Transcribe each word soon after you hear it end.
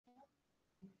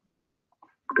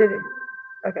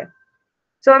Okay.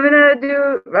 So I'm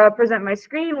gonna present my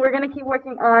screen. We're gonna keep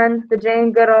working on the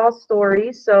Jane Goodall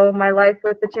story. So my life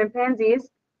with the chimpanzees.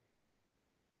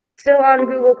 Still on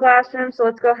Google Classroom. So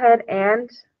let's go ahead and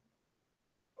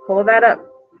pull that up.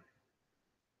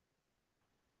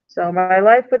 So my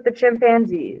life with the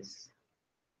chimpanzees.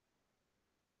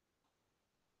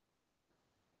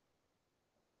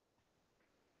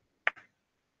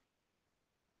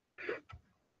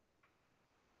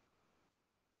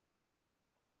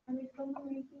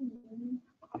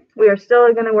 We are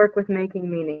still going to work with making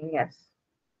meaning, yes.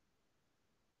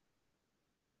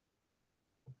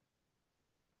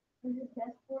 Is it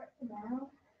test for it tomorrow?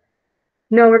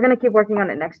 No, we're going to keep working on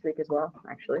it next week as well,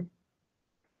 actually.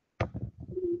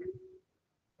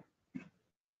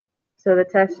 So the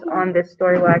test on this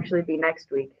story will actually be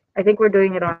next week. I think we're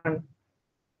doing it on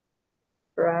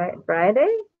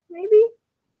Friday, maybe?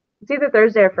 It's either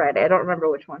Thursday or Friday. I don't remember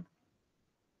which one.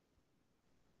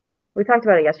 We talked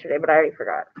about it yesterday, but I already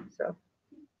forgot. So,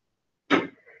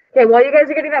 okay, while you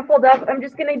guys are getting that pulled up, I'm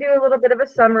just going to do a little bit of a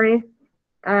summary.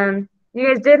 You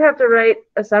guys did have to write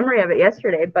a summary of it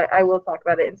yesterday, but I will talk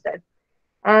about it instead.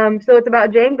 So it's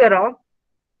about Jane Goodall.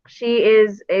 She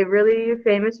is a really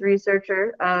famous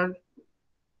researcher of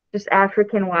just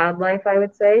African wildlife, I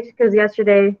would say, because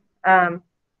yesterday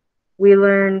we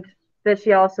learned that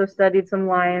she also studied some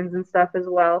lions and stuff as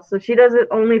well. So she doesn't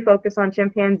only focus on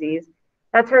chimpanzees.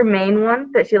 That's her main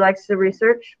one that she likes to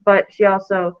research, but she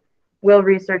also will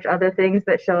research other things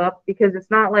that show up because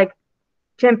it's not like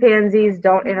chimpanzees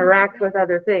don't interact with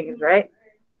other things, right?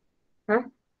 Huh?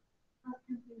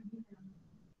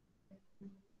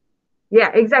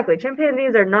 Yeah, exactly.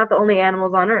 Chimpanzees are not the only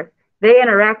animals on Earth. They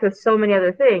interact with so many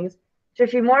other things. So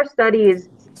she more studies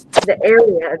the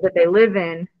area that they live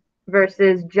in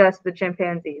versus just the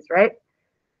chimpanzees, right?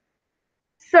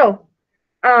 So,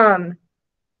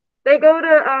 they go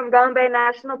to Gombe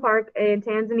National Park in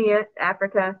Tanzania,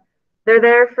 Africa. They're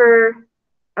there for,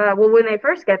 when they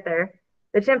first get there,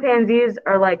 the chimpanzees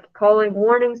are like calling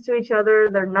warnings to each other.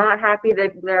 They're not happy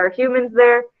that there are humans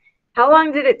there. How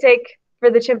long did it take for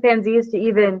the chimpanzees to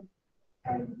even?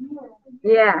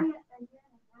 Yeah,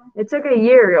 it took a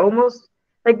year, almost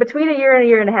like between a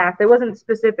year and a half. It wasn't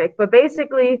specific, but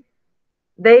basically,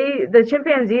 the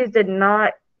chimpanzees did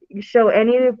not show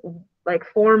any like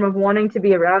form of wanting to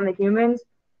be around the humans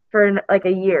for like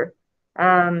a year.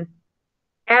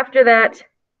 After that,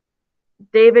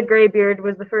 David Graybeard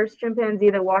was the first chimpanzee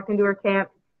that walked into her camp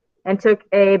and took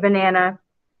a banana.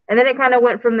 And then it kind of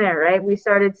went from there, right? We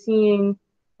started seeing,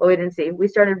 well, we didn't see, we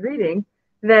started reading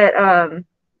that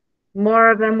more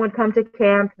of them would come to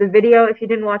camp. The video, if you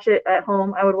didn't watch it at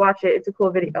home, I would watch it. It's a cool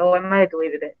video. Oh, I might have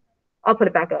deleted it. I'll put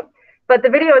it back up. But the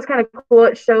video was kind of cool.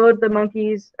 It showed the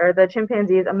monkeys or the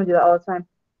chimpanzees. I'm gonna do that all the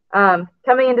time.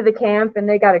 Coming into the camp and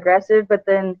they got aggressive, but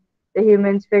then the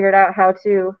humans figured out how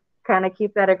to kind of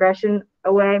keep that aggression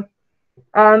away.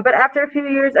 But after a few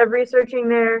years of researching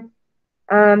there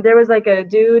was like a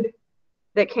dude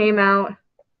that came out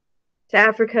to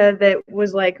Africa that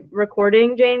was like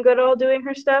recording Jane Goodall doing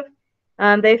her stuff.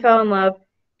 They fell in love.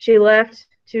 She left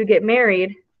to get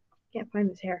married. Can't find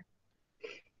this hair.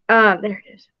 There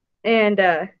it is. And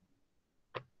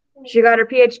she got her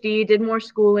PhD, did more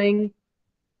schooling,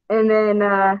 and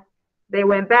then they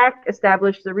went back,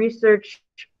 established the research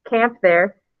camp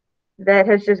there that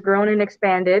has just grown and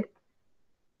expanded.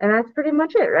 And that's pretty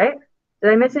much it, right?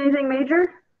 Did I miss anything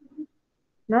major?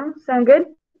 No? Sound good?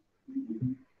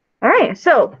 All right,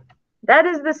 so that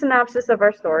is the synopsis of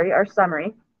our story, our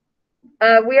summary.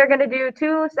 We are going to do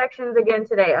 2 sections again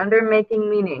today under making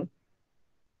meaning.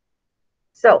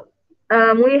 So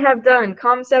we have done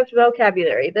concept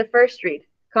vocabulary, the first read,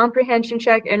 comprehension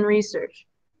check, and research.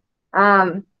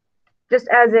 Just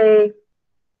as a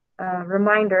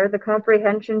reminder, the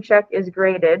comprehension check is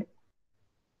graded.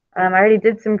 I already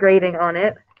did some grading on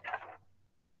it.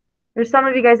 There's some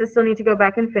of you guys that still need to go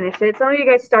back and finish it. Some of you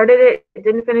guys started it,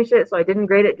 didn't finish it, so I didn't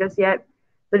grade it just yet.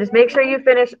 So just make sure you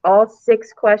finish all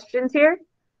 6 questions here.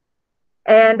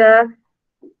 And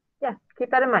yeah,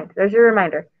 keep that in mind. There's your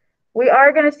reminder. We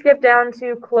are going to skip down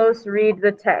to close read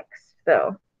the text,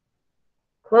 though.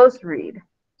 Close read.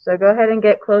 So go ahead and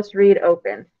get close read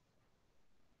open.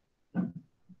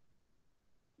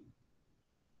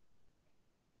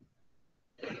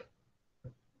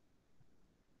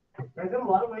 Guys, in a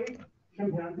lot of ways,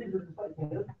 chimpanzees are just like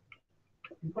kids.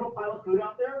 You put a pile of food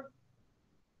out there,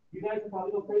 you guys can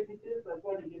probably go crazy too. That's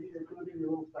why they give you your food in your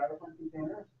little styrofoam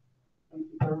containers. And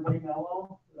keep everybody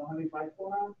mellow. You don't have any fights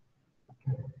going on.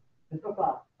 Just go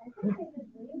fast.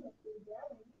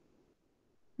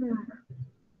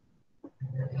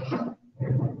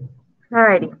 All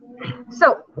Alrighty.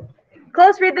 So,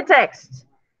 close read the text.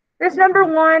 This number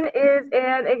 1 is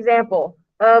an example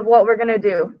of what we're going to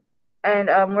do. And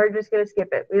we're just going to skip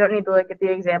it. We don't need to look at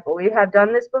the example. We have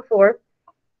done this before,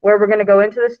 where we're going to go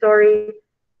into the story,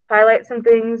 highlight some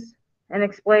things, and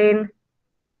explain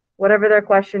whatever their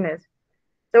question is.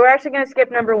 So we're actually going to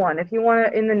skip number 1. If you want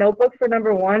to, in the notebook for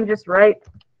number 1, just write,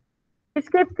 we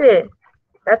skipped it.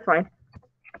 That's fine.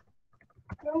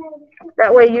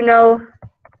 That way you know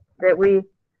that we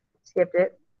skipped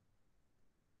it.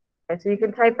 Okay, so you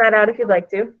can type that out if you'd like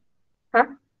to. Huh?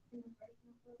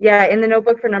 Yeah, in the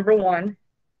notebook for number 1.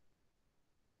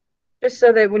 Just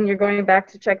so that when you're going back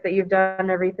to check that you've done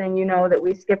everything, you know that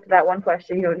we skipped that one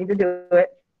question. You don't need to do it.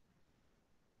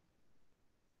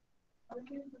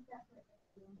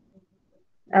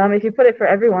 If you put it for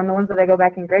everyone, the ones that I go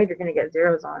back and grade, you're going to get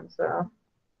zeros on. So,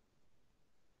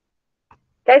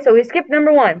 okay, so we skipped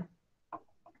number 1.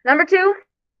 Number 2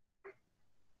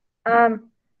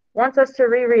 wants us to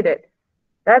reread it.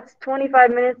 That's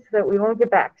 25 minutes that we won't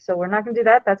get back. So we're not going to do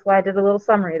that. That's why I did a little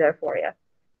summary there for you.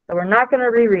 So we're not going to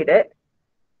reread it.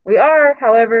 We are,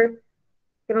 however,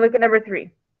 going to look at number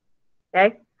 3.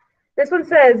 Okay? This one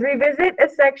says, revisit a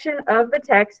section of the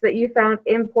text that you found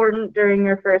important during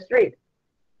your first read.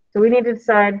 So we need to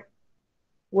decide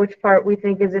which part we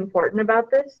think is important about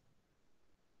this.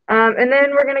 And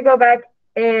then we're going to go back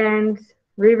and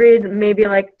reread maybe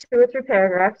like 2 or 3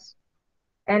 paragraphs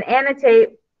and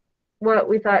annotate what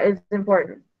we thought is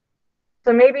important.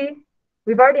 So maybe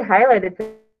we've already highlighted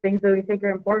things that we think are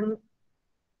important.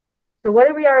 So what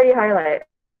did we already highlight?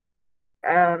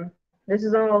 This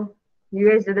is all, you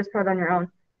guys did this part on your own.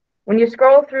 When you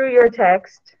scroll through your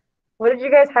text, what did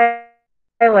you guys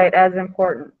highlight as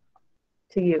important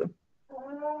to you? I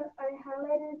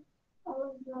highlighted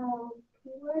all of the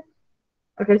keywords.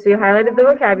 Okay, so you highlighted the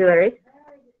vocabulary.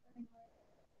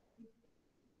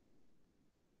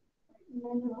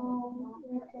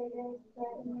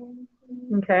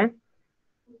 Okay.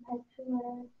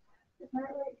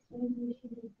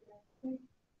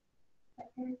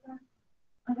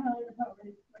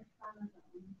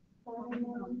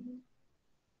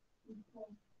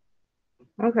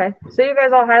 Okay, so you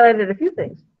guys all highlighted a few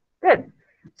things. Good.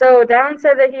 So Dallin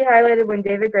said that he highlighted when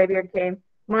David Graybeard came.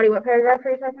 Monty, what paragraph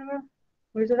are you talking about?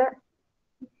 Where's it at?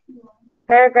 61.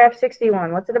 Paragraph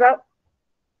 61. What's it about?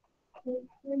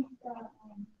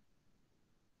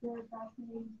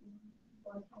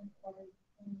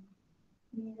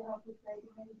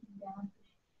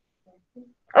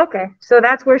 Okay, so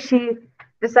that's where she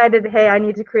decided, hey, I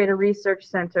need to create a research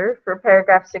center for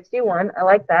paragraph 61. I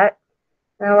like that.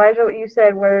 Now, Elijah, what you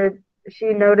said, where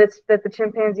she noticed that the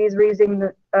chimpanzees were using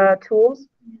the tools.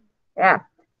 Yeah,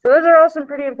 so those are all some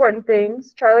pretty important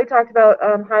things. Charlie talked about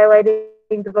highlighting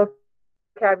the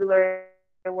vocabulary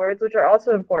words, which are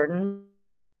also important.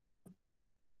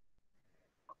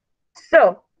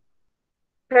 So,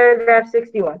 paragraph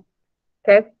 61,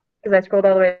 okay, because I scrolled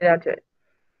all the way down to it.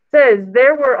 Says,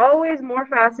 there were always more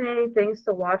fascinating things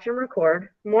to watch and record,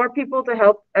 more people to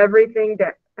help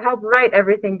write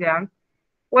everything down.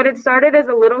 What had started as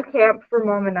a little camp for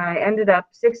Mom and I ended up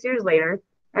 6 years later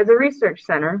as a research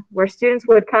center where students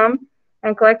would come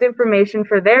and collect information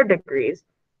for their degrees,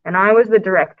 and I was the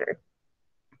director.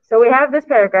 So we have this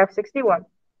paragraph 61.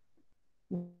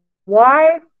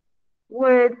 Why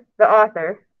would the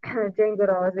author, Jane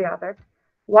Goodall is the author,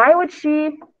 why would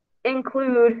she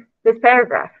include this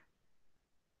paragraph?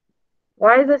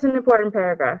 Why is this an important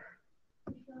paragraph?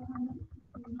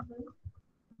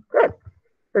 Good.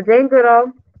 So Jane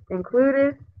Goodall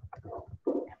included,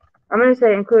 I'm going to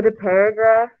say included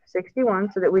paragraph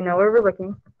 61 so that we know where we're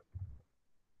looking,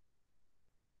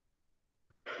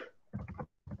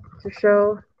 to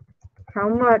show how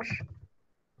much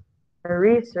her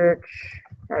research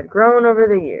had grown over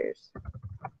the years.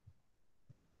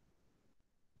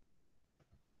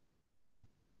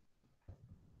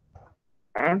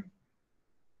 Okay.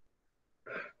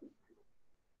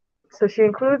 So she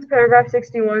includes paragraph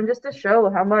 61 just to show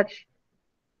how much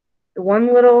the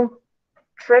one little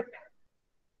trip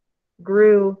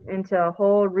grew into a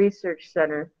whole research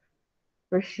center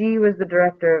where she was the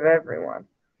director of everyone,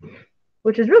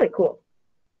 which is really cool.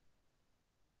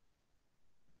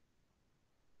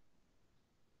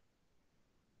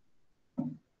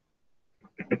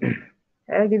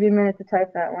 I'll give you a minute to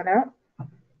type that one out.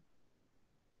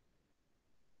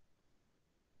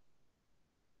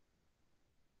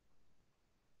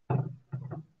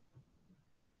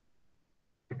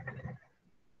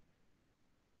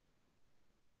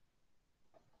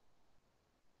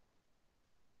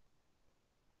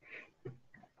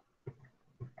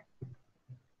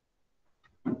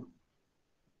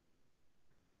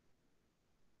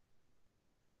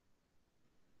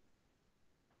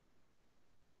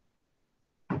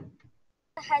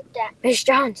 Miss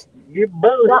Jones, You're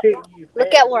bullshit. You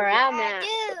look at where I'm at.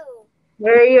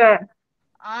 Where are you at?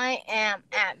 I am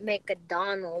at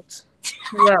McDonald's.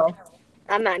 Well,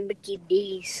 I'm at Mickey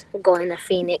D's. We're going to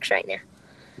Phoenix right now.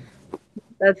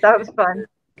 that sounds fun. Is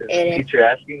It the is. teacher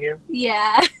asking him?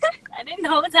 Yeah. I didn't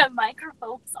know that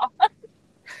microphone was on.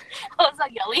 I was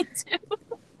like yelling too.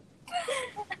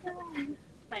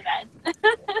 My bad.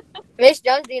 Miss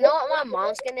Jones, do you know what my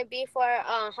mom's gonna be for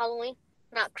Halloween?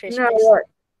 Not No, Christmas.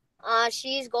 what?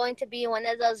 She's going to be one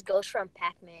of those ghosts from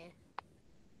Pac-Man.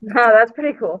 No, that's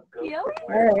pretty cool. He always,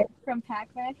 All right. from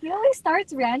Pac-Man, he always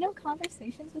starts random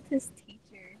conversations with his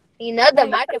teacher. You know the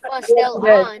microphone's still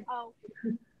Good. on. Oh.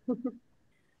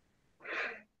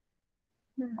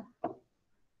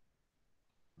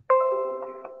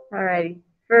 Alrighty.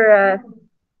 So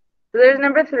there's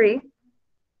number 3.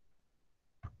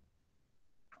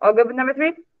 All good with number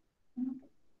 3?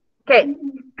 Okay.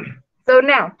 So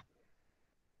now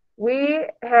we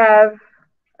have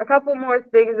a couple more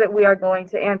things that we are going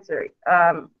to answer.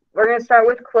 We're going to start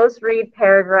with close read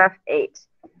paragraph 8.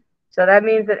 So that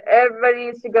means that everybody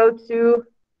needs to go to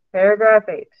paragraph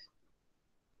 8.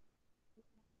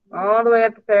 All the way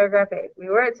up to paragraph 8. We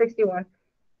were at 61.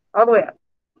 All the way up.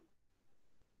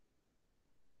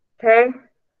 Okay.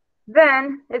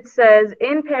 Then it says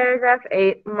in paragraph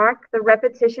 8, mark the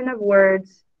repetition of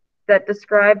words that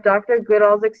describe Dr.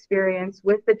 Goodall's experience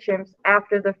with the chimps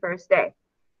after the first day.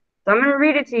 So I'm going to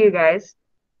read it to you guys.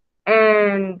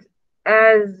 And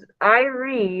as I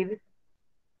read,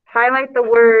 highlight the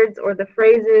words or the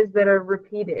phrases that are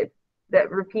repeated, that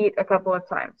repeat a couple of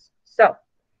times. So,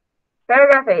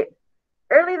 paragraph 8.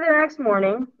 Early the next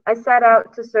morning, I set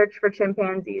out to search for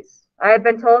chimpanzees. I had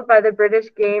been told by the British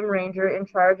game ranger in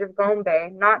charge of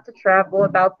Gombe not to travel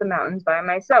about the mountains by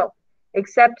myself,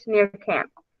 except near camp.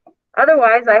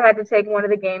 Otherwise, I had to take one of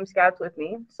the game scouts with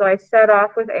me, so I set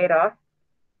off with Adolf.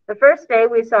 The first day,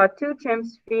 we saw 2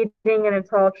 chimps feeding in a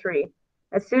tall tree.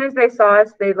 As soon as they saw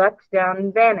us, they leapt down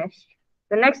and vanished.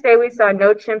 The next day, we saw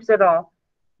no chimps at all,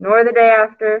 nor the day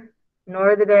after,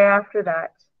 nor the day after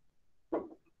that.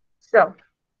 So,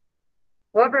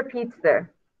 what repeats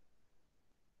there?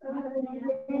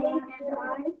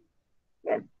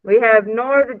 Good. We have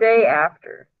nor the day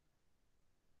after,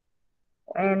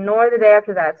 and nor the day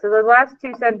after that. So the last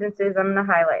 2 sentences I'm going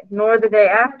to highlight. Nor the day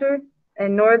after,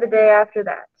 and nor the day after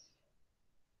that.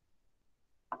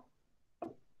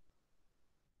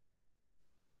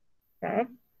 Okay.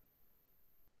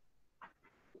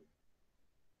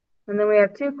 And then we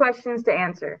have 2 questions to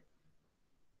answer.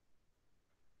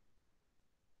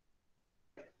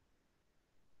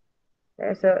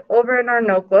 Okay, so over in our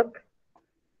notebook,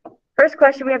 first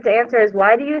question we have to answer is,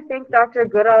 why do you think Dr.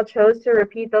 Goodall chose to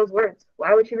repeat those words?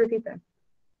 Why would she repeat them?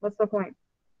 What's the point?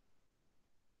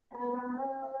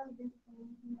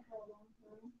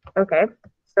 Okay,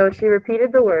 so she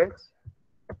repeated the words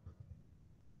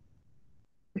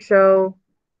to show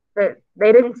that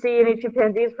they didn't see any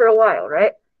chimpanzees for a while,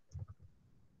 right?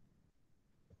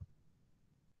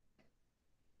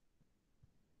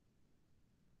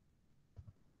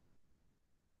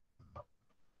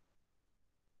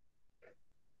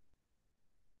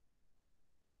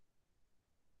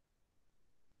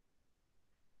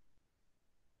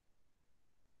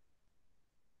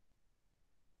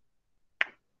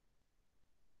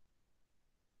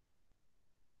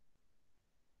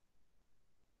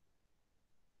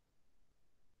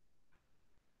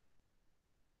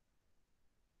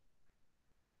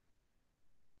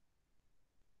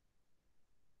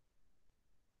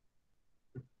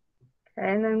 Okay,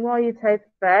 and then while you type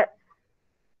that,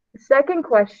 the second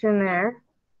question there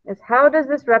is, how does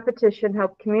this repetition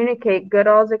help communicate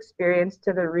Goodall's experience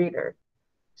to the reader?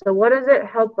 So what does it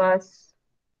help us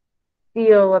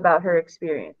feel about her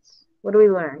experience? What do we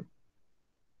learn?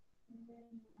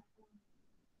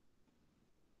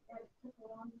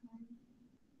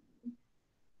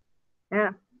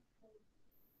 Yeah.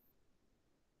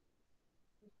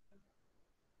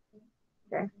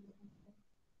 Okay.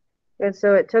 Good.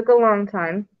 So it took a long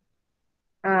time.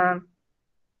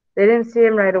 They didn't see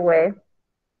him right away,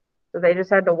 so they just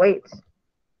had to wait.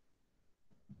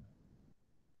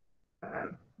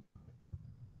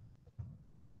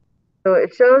 So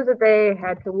it shows that they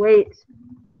had to wait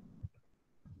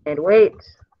and wait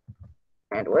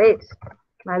and wait.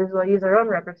 Might as well use our own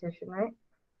repetition, right?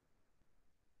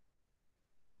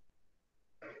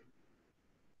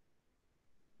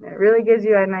 It really gives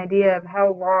you an idea of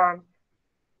how long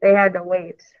they had to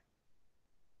wait.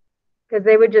 Because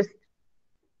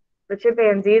the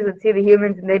chimpanzees would see the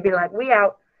humans and they'd be like, we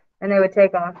out, and they would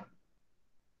take off.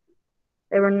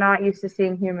 They were not used to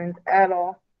seeing humans at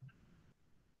all.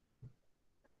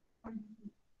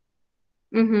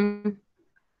 Mm-hmm.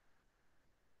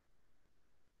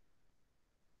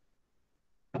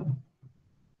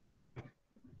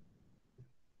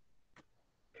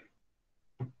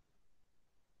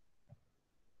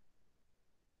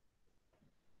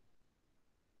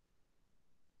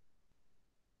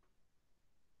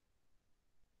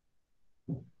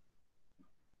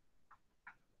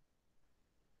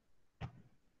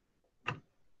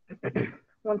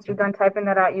 Once you're done typing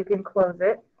that out, you can close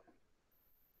it.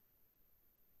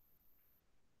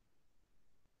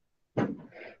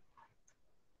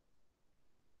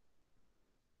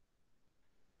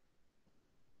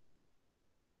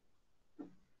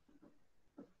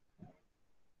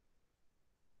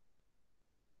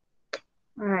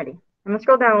 Alrighty. I'm gonna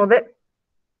scroll down a little bit.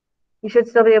 You should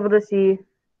still be able to see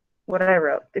what I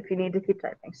wrote if you need to keep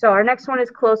typing. So our next one is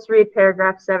close read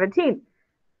paragraph 17.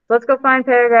 So let's go find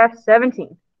paragraph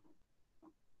 17.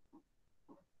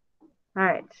 All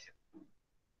right.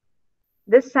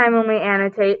 This time when we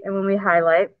annotate and when we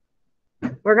highlight,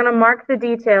 we're going to mark the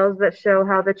details that show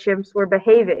how the chimps were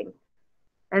behaving,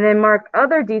 and then mark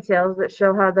other details that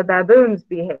show how the baboons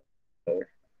behave.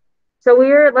 So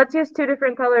let's use two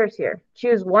different colors here.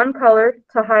 Choose one color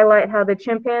to highlight how the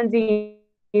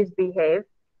chimpanzees behave,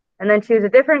 and then choose a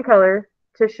different color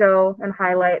to show and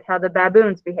highlight how the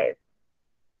baboons behave.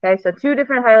 Okay, so two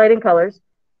different highlighting colors.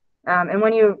 And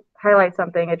when you highlight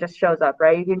something, it just shows up,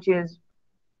 right? You can choose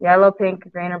yellow,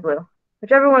 pink, green, or blue,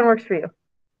 whichever one works for you.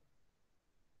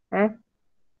 Okay.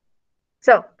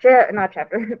 So,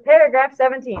 paragraph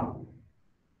 17.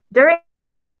 During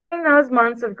those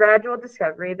months of gradual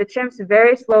discovery, the chimps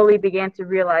very slowly began to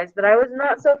realize that I was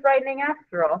not so frightening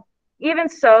after all. Even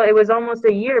so, it was almost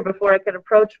a year before I could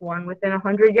approach one within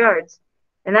 100 yards,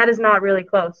 and that is not really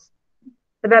close.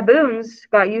 The baboons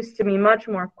got used to me much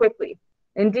more quickly.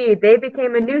 Indeed, they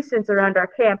became a nuisance around our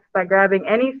camp by grabbing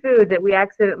any food that we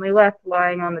accidentally left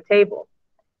lying on the table.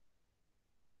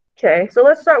 Okay, so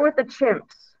let's start with the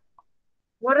chimps.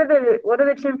 What are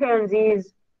the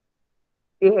chimpanzees'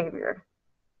 behavior?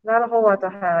 Not a whole lot to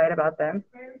highlight about them.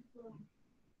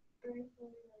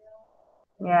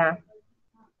 Yeah.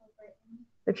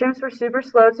 The chimps were super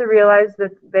slow to realize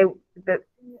that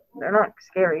they're not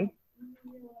scary.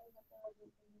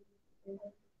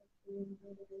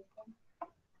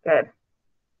 Good.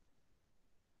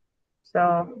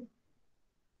 So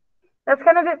that's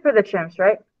kind of it for the chimps,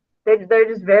 right? They're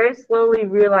just very slowly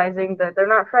realizing that they're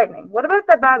not frightening. What about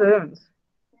the baboons?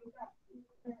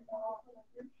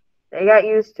 They got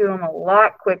used to them a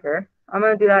lot quicker. I'm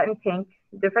going to do that in pink,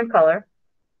 different color.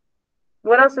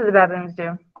 What else do the baboons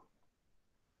do?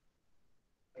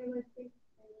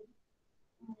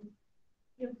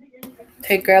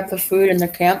 They grab the food in the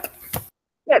camp.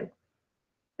 Good.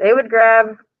 They would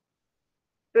grab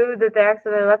food that they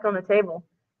accidentally left on the table.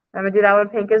 I'm going to do that one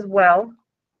pink as well.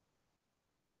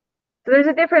 So there's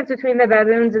a difference between the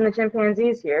baboons and the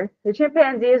chimpanzees here. The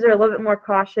chimpanzees are a little bit more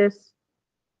cautious,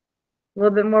 a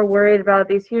little bit more worried about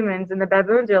these humans, and the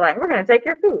baboons are like, we're going to take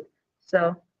your food.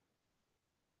 So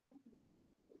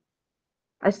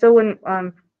I still wouldn't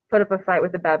put up a fight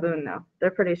with a baboon, though.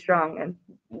 They're pretty strong and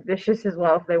vicious as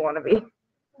well if they want to be.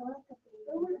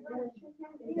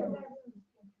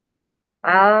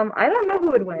 I don't know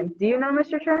who would win. Do you know,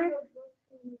 Mr. Turner?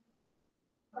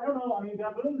 I don't know. I mean,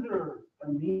 baboons are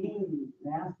mean,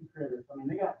 nasty critters. I mean,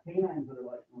 they got canines that are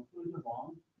like, 2 inches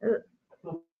long.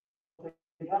 So if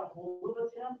they got a hold of a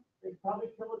chimp, they'd probably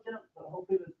kill a chimp, but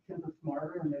hopefully the chimp is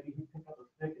smarter and maybe he'd pick up a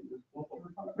stick and just whoop them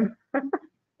or something.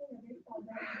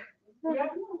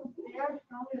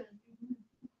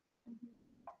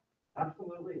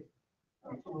 Absolutely.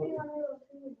 Absolutely.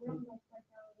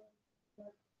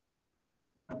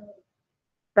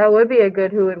 That would be a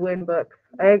good who would win book.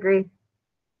 I agree.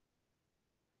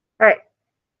 All right.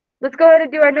 Let's go ahead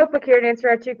and do our notebook here and answer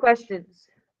our 2 questions.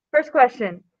 First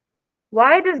question.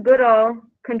 Why does Goodall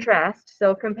contrast,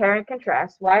 so compare and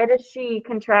contrast, why does she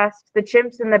contrast the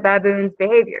chimps and the baboons'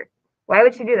 behavior? Why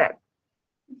would she do that?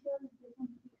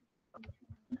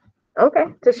 Okay,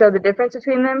 to show the difference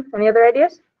between them. Any other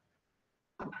ideas?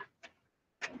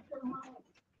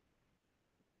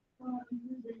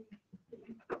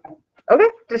 Okay,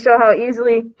 to show how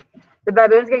easily the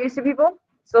baboons get used to people.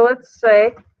 So let's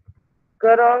say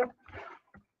Goodall,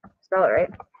 spell it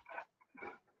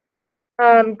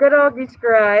right. Goodall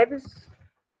describes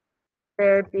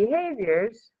their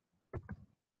behaviors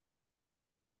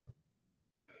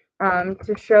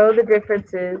to show the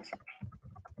differences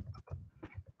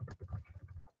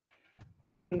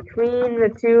between the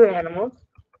 2 animals.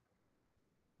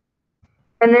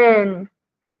 And then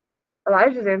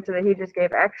Elijah's answer that he just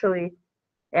gave actually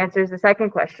answers the second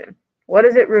question. What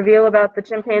does it reveal about the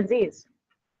chimpanzees?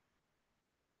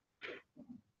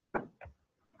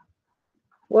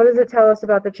 What does it tell us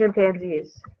about the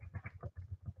chimpanzees?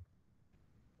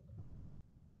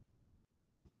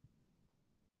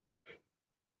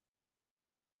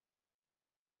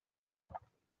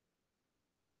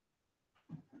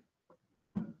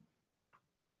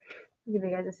 Give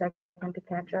you guys a second to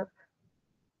catch up.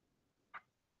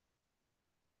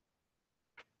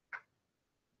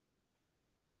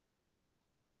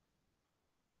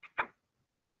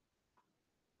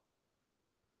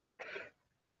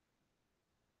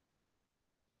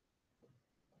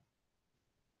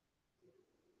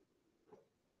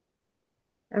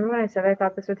 Remember when I said I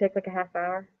thought this would take like a half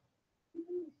hour?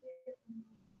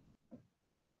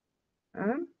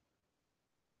 I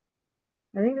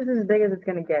think this is as big as it's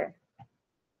gonna get.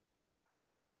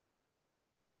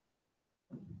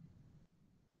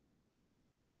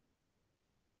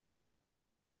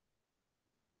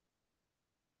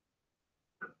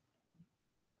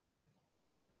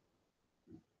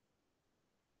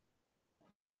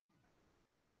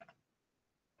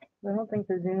 I don't think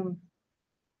the Zoom.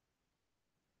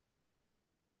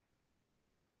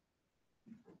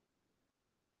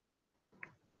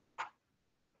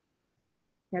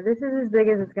 Yeah, this is as big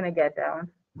as it's gonna get, Dallin.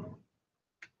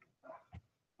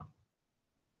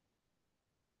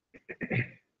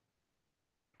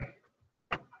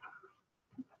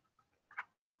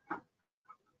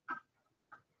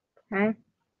 Okay.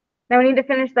 Now we need to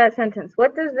finish that sentence.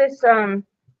 What does this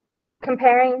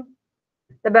comparing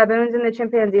the baboons and the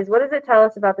chimpanzees, what does it tell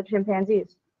us about the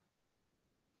chimpanzees?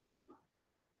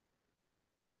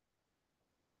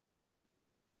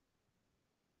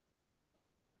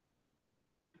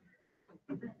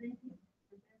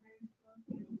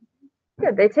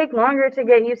 Good. They take longer to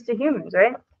get used to humans,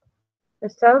 right?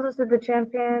 This tells us that the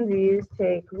chimpanzees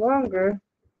take longer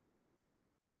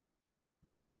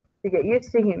to get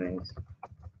used to humans.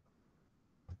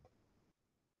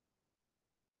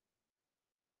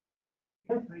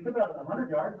 Think about 100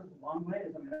 yards is a long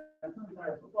ways. I mean, that's an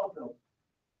entire football field.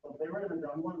 So if they were in a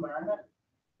jungle environment,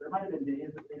 there might have been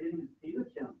days that they didn't even see the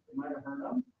chimps. They might have heard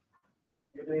them.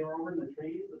 Maybe they were over in the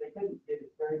trees, but they couldn't get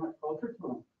very much closer to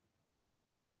them.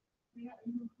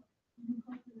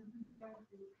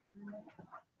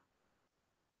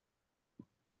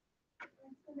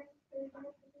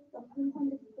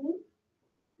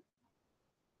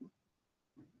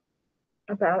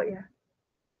 About, yeah.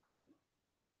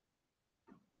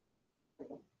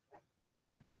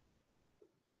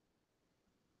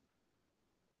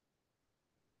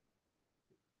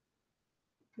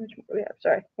 Which one do we have?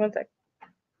 Sorry, one sec.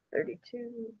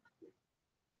 32.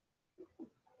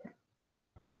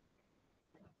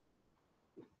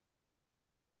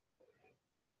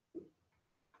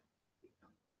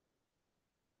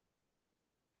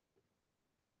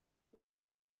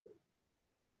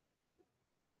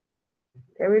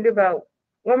 Okay, we do about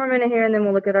one more minute here and then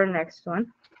we'll look at our next one.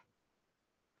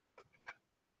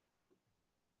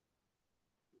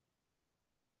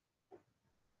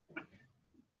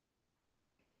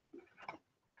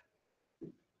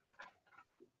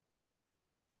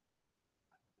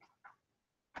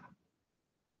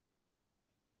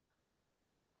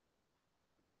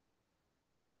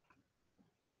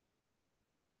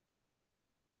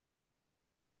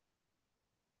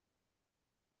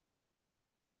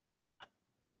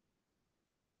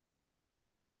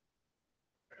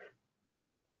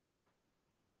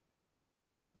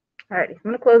 Alrighty, I'm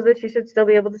gonna close this. You should still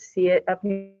be able to see it up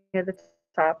near the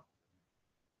top.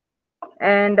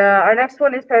 And our next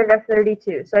one is paragraph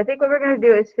 32. So I think what we're going to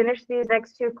do is finish these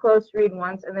next two close read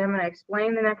ones, and then I'm going to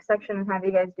explain the next section and have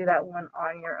you guys do that one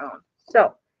on your own.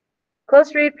 So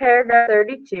close read paragraph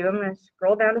 32. I'm going to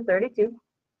scroll down to 32.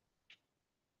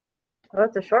 Oh,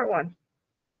 that's a short one.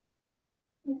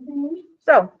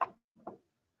 So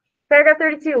paragraph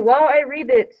 32, while I read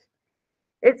it,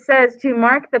 it says to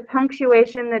mark the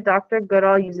punctuation that Dr.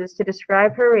 Goodall uses to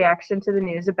describe her reaction to the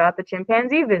news about the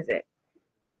chimpanzee visit.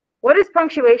 What does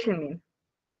punctuation mean?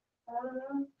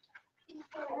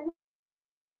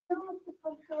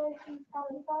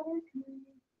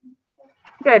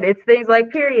 Good. It's things like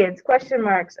periods, question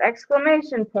marks,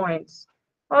 exclamation points,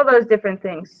 all those different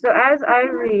things. So as I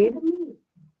read,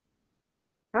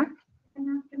 huh?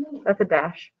 That's a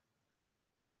dash.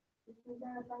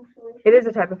 It is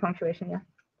a type of punctuation, yeah.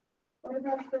 What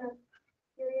about the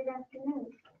period after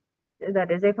note?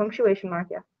 That is a punctuation mark,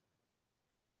 yeah.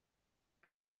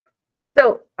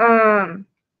 So, I'm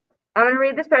going to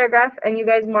read this paragraph and you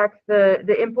guys mark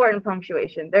the important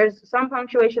punctuation. There's some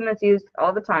punctuation that's used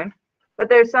all the time, but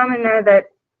there's some in there that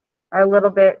are a little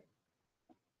bit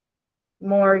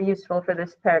more useful for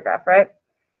this paragraph, right?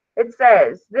 It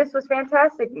says, "This was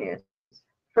fantastic news.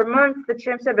 For months, the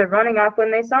chimps had been running off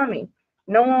when they saw me.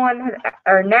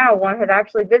 Now one had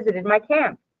actually visited my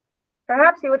camp.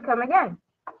 Perhaps he would come again."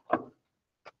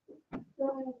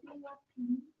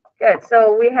 Good.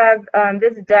 So we have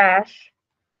this dash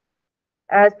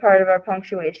as part of our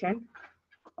punctuation.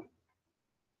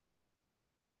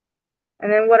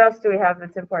 And then what else do we have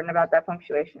that's important about that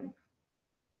punctuation?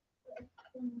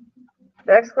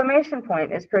 The exclamation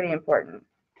point is pretty important.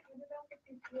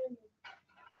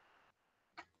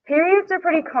 Periods are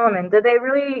pretty common. Did they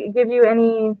really give you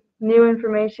any new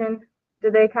information?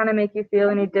 Did they kind of make you feel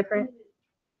any different?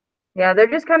 Yeah, they're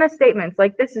just kind of statements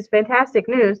like, "This is fantastic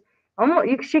news."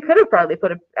 Almost, she could have probably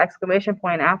put an exclamation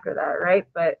point after that, right?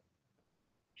 But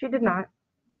she did not.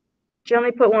 She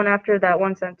only put one after that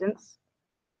one sentence.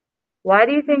 Why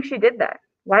do you think she did that?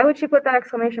 Why would she put that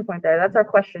exclamation point there? That's our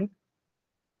question.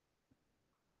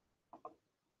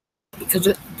 Because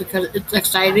it's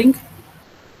exciting.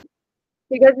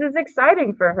 Because it's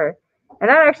exciting for her. And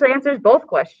that actually answers both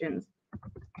questions.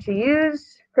 She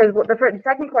used, because the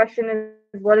second question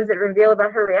is, what does it reveal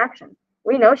about her reaction?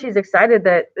 We know she's excited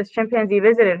that this chimpanzee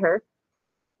visited her.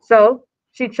 So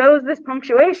she chose this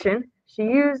punctuation. She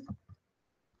used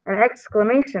an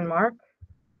exclamation mark.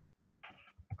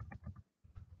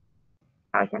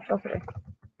 I can't show today.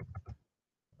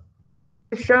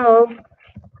 To show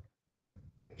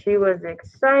she was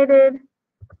excited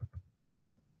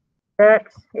that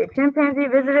a chimpanzee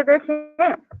visited their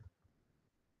camp.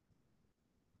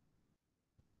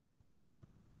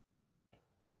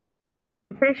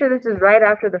 I'm pretty sure this is right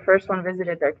after the first one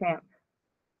visited their camp.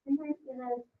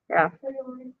 Yeah.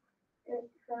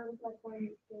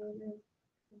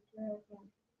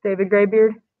 David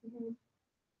Graybeard.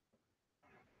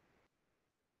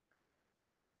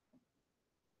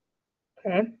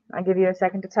 Okay, I'll give you a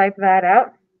second to type that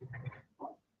out.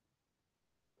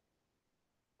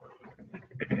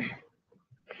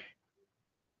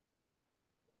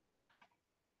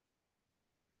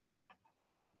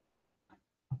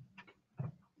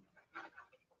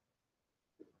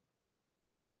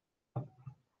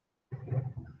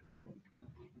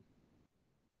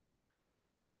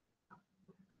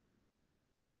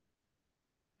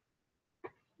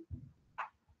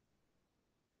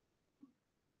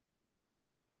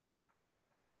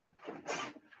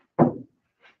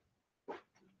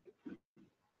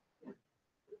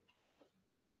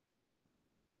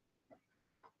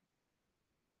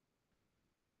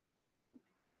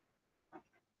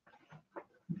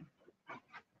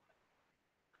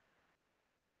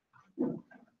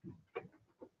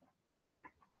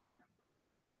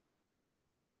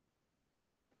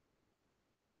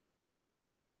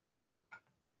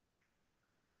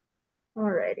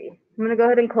 Alrighty, I'm gonna go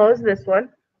ahead and close this one.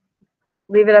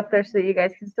 Leave it up there so that you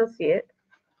guys can still see it.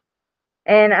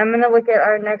 And I'm gonna look at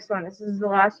our next one. This is the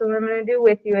last one I'm gonna do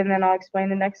with you, and then I'll explain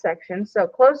the next section. So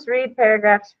close read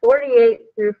paragraphs 48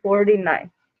 through 49.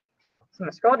 So I'm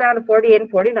gonna scroll down to 48 and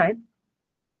 49.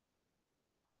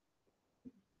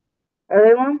 Are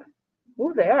they long?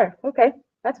 Ooh, they are. Okay,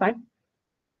 that's fine.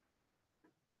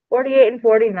 48 and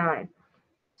 49.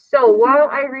 So while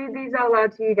I read these out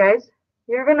loud to you guys,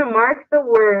 you're going to mark the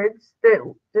words that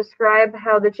describe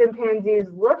how the chimpanzees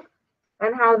look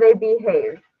and how they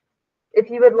behave. If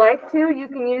you would like to, you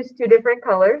can use two different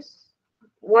colors.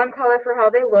 One color for how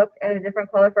they look and a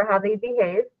different color for how they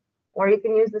behave. Or you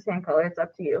can use the same color. It's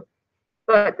up to you.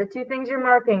 But the two things you're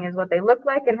marking is what they look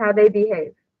like and how they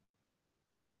behave.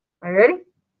 Are you ready?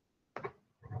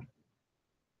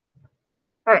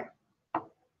 All right.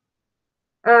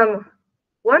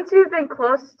 Once you've been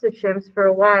close to chimps for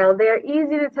a while, they are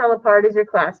easy to tell apart as your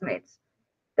classmates.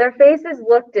 Their faces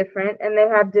look different and they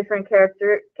have different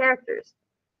characters.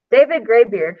 David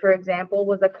Graybeard, for example,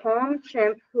 was a calm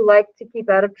chimp who liked to keep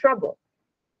out of trouble,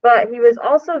 but he was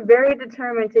also very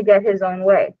determined to get his own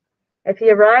way. If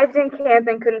he arrived in camp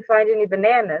and couldn't find any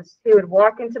bananas, he would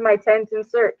walk into my tent and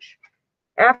search.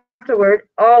 Afterward,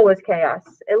 all was chaos.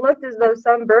 It looked as though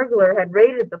some burglar had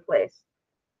raided the place.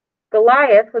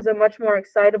 Goliath was a much more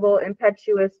excitable,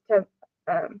 impetuous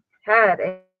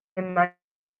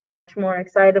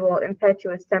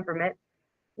temperament.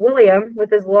 William, with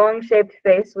his long-shaped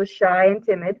face, was shy and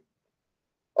timid.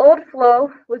 Old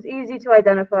Flo was easy to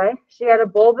identify. She had a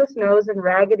bulbous nose and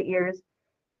ragged ears.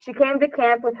 She came to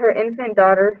camp with her infant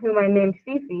daughter, whom I named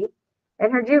Fifi,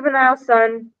 and her juvenile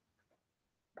son,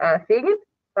 Fagin?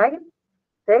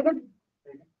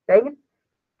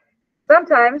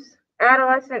 Sometimes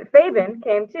adolescent Fabian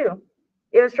came too.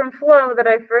 It was from Flo that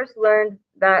I first learned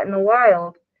that in the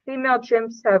wild, female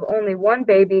chimps have only one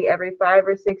baby every 5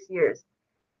 or 6 years.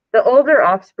 The older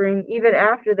offspring, even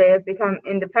after they have become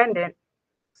independent,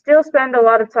 still spend a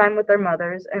lot of time with their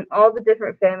mothers, and all the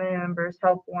different family members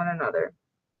help one another.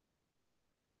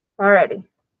 Alrighty.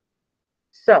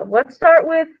 So let's start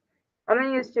with, I'm going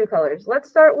to use two colors. Let's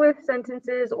start with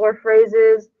sentences or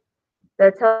phrases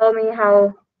that tell me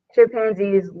how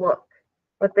chimpanzees look,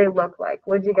 what they look like.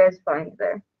 What did you guys find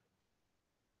there?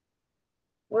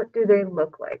 What do they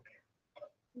look like?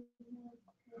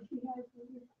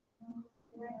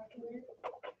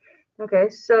 Okay,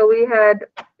 so we had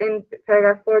in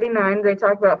paragraph 49, they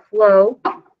talk about Flo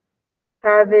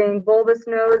having bulbous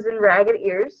nose and ragged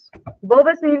ears.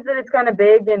 Bulbous means that it's kind of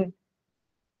big and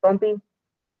bumpy,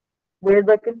 weird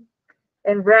looking.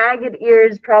 And ragged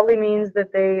ears probably means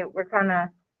that they were kind of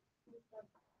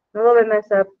a little bit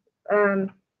messed up.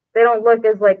 They don't look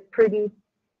as like pretty,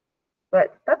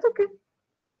 but that's okay.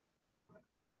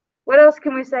 What else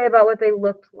can we say about what they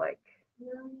looked like?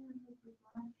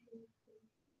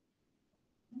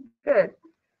 Good.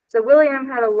 So William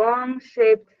had a long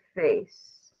shaped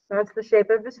face. That's the shape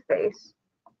of his face.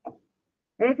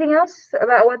 Anything else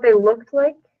about what they looked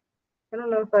like? I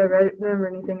don't know if I remember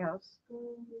anything else.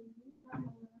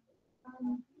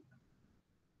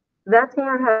 That's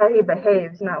more how he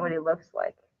behaves, not what he looks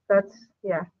like. That's,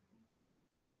 yeah.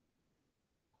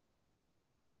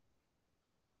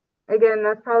 Again,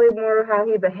 that's probably more how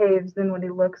he behaves than what he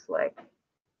looks like.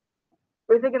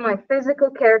 We're thinking like physical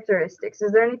characteristics.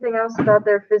 Is there anything else about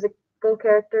their physical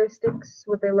characteristics,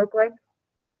 what they look like?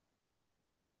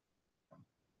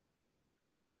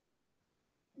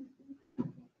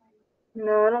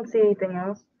 No, I don't see anything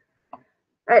else. All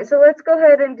right, so let's go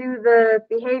ahead and do the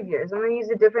behaviors. I'm going to use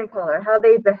a different color. How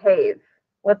they behave,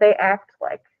 what they act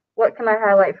like. What can I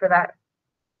highlight for that?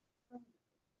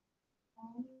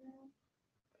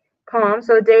 Calm.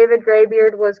 So David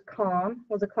Graybeard was calm,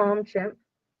 was a calm chimp.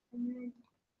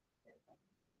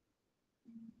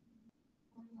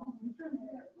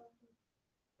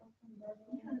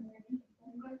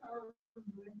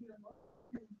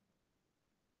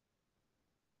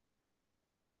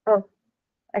 Oh,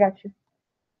 I got you.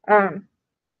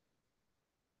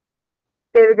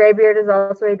 David Graybeard is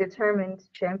also a determined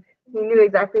chimp. He knew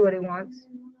exactly what he wants.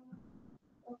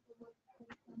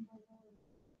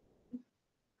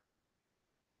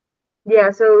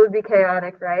 Yeah, so it would be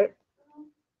chaotic, right?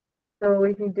 So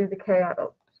we can do the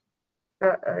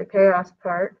chaos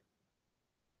part.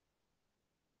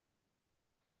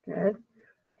 Good.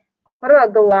 What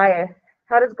about Goliath?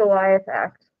 How does Goliath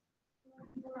act?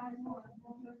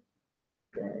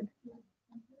 Good.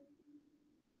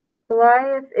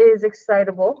 Goliath is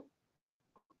excitable.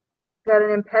 Got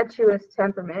an impetuous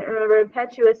temperament. Remember,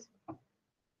 impetuous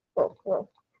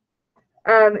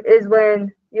is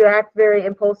when you act very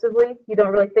impulsively. You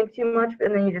don't really think too much,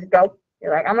 and then you just go.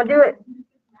 You're like, I'm gonna do it.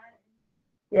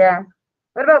 Yeah.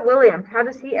 What about William? How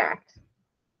does he act?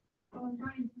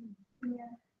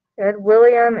 Good.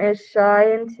 William is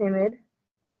shy and timid.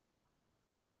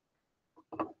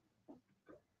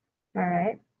 All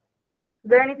right. Is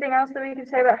there anything else that we can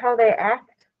say about how they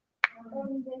act?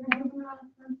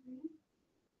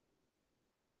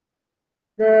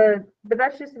 But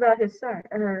that's just about his son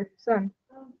or her son.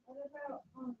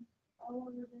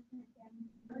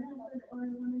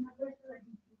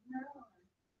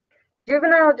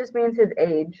 Juvenile just means his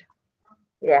age.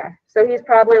 Yeah. So he's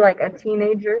probably like a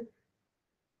teenager-ish.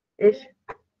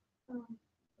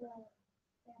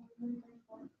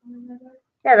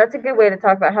 Yeah, that's a good way to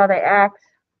talk about how they act.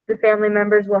 The family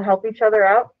members will help each other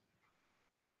out.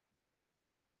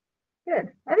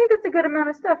 Good. I think that's a good amount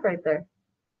of stuff right there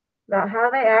about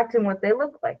how they act and what they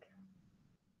look like.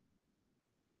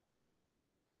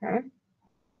 Okay.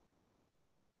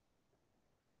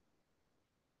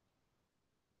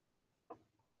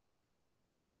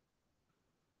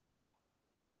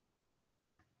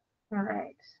 All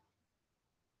right.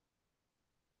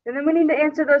 And then we need to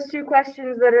answer those two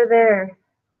questions that are there.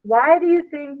 Why do you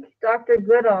think Dr.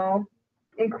 Goodall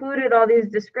included all these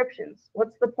descriptions?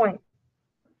 What's the point?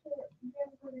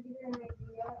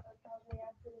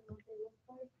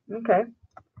 Okay.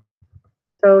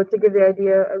 So to give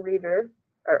the reader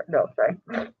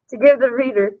to give the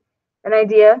reader an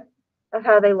idea of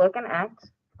how they look and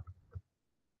act.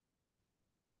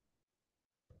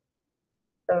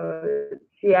 So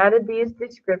she added these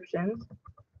descriptions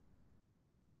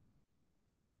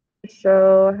to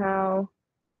show how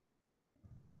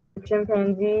the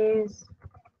chimpanzees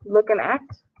look and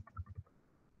act.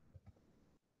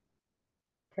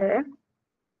 Okay.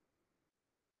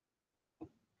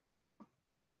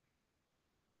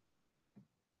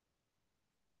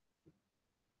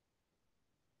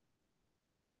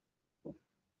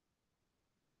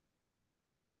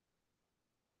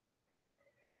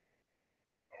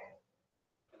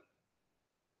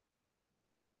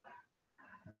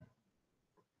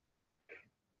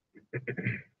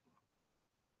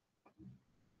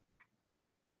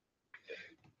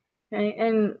 Okay,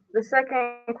 and the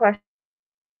second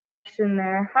question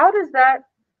there, how does that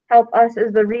help us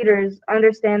as the readers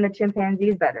understand the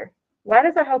chimpanzees better? Why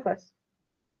does that help us?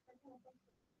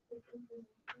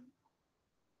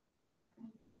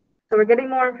 So we're getting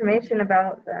more information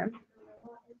about them.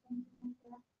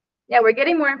 Yeah, we're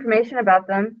getting more information about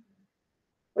them.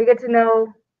 We get to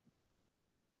know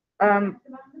how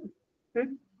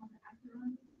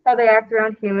they act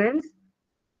around humans.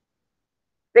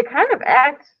 They kind of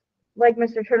act, like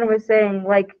Mr. Turner was saying,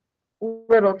 like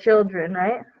little children,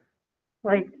 right?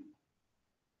 Like,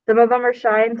 some of them are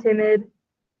shy and timid.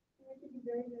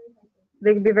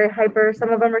 They can be very hyper. Some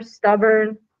of them are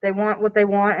stubborn. They want what they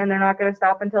want, and they're not going to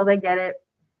stop until they get it.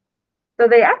 So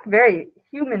they act very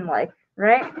human-like,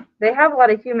 right? They have a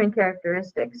lot of human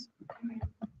characteristics.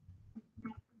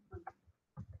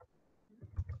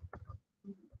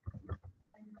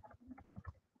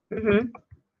 So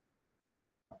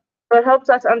it helps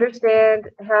us understand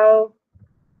how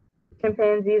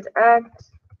chimpanzees act.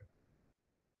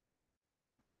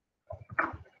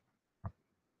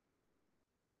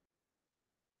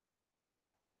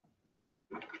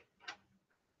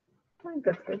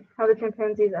 How the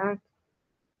chimpanzees act.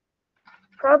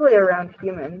 Probably around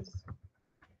humans.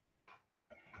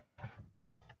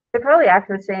 They probably act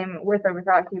the same with or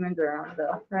without humans around,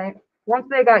 though, right? Once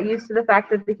they got used to the fact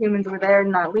that the humans were there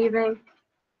and not leaving,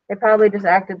 they probably just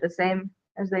acted the same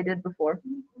as they did before.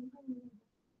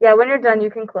 Yeah, when you're done,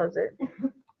 you can close it.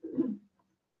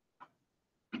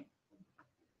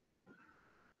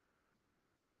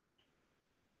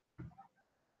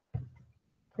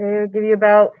 Okay, I'll give you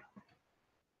about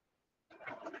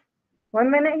 1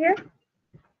 minute here.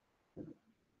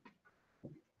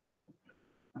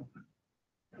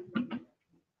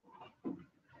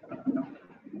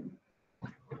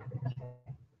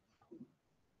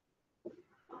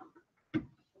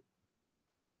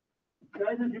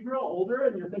 Guys, as you grow older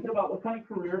and you're thinking about what kind of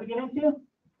career to get into,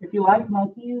 if you like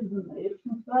monkeys and apes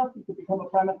and stuff, you could become a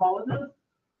primatologist.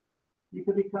 You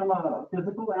could become a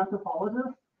physical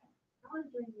anthropologist.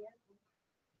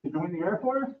 To join the Air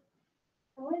Force.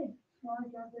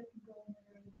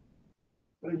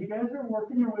 But as you guys are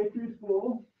working your way through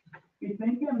school, be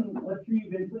thinking what you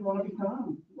eventually want to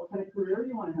become, what kind of career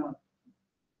you want to have.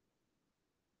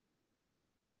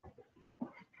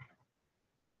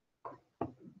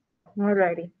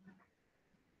 Alrighty.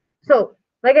 So,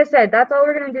 like I said, that's all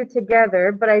we're going to do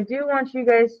together, but I do want you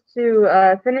guys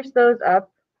to finish those up.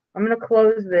 I'm going to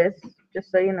close this,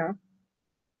 just so you know,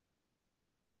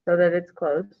 so that it's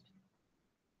closed.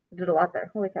 I did a lot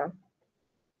there. Holy cow.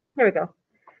 Here we go.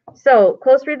 So,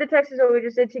 close read the text is what we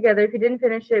just did together. If you didn't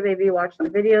finish it, maybe watch the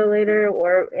video later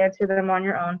or answer them on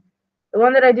your own. The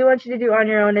one that I do want you to do on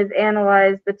your own is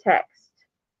analyze the text.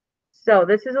 So,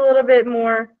 this is a little bit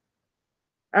more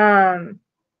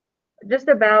just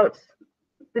about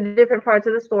the different parts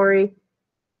of the story,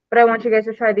 but I want you guys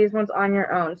to try these ones on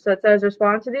your own. So it says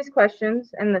respond to these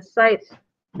questions and cite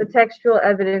the textual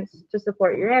evidence to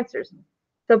support your answers.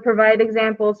 So provide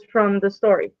examples from the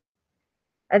story.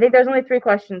 I think there's only 3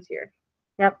 questions here.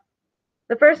 Yep.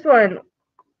 The first one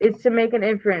is to make an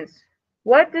inference.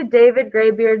 What did David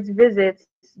Graybeard's visits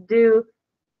do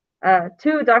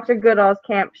to Dr. Goodall's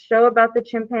camp show about the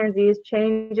chimpanzee's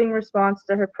changing response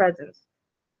to her presence?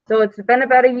 So it's been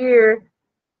about a year,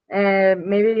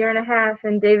 maybe a year and a half,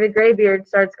 and David Graybeard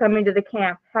starts coming to the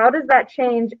camp. How does that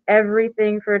change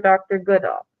everything for Dr.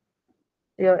 Goodall?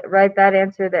 You'll write that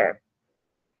answer there.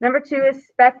 Number 2 is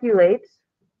speculate.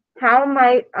 How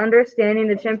might understanding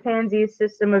the chimpanzee's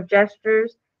system of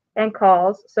gestures and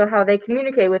calls, so how they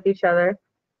communicate with each other,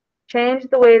 change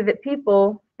the way that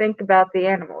people think about the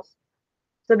animals?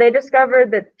 So they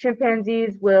discovered that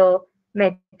chimpanzees will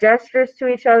make gestures to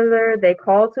each other, they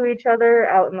call to each other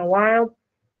out in the wild.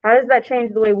 How does that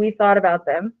change the way we thought about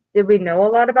them? Did we know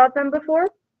a lot about them before?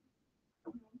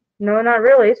 No, not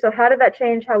really. So how did that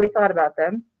change how we thought about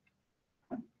them?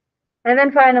 And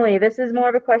then finally, this is more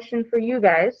of a question for you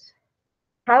guys.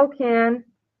 How can,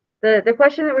 the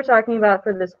question that we're talking about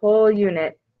for this whole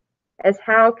unit is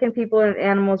how can people and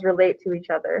animals relate to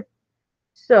each other?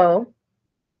 So,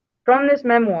 from this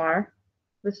memoir,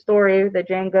 the story that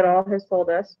Jane Goodall has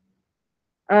told us,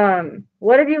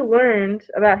 what have you learned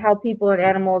about how people and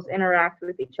animals interact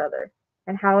with each other?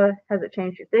 And how has it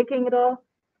changed your thinking at all?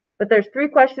 But there's 3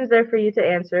 questions there for you to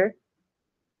answer.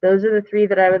 Those are the 3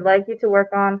 that I would like you to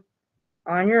work on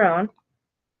your own.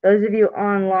 Those of you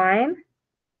online,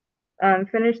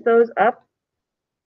 finish those up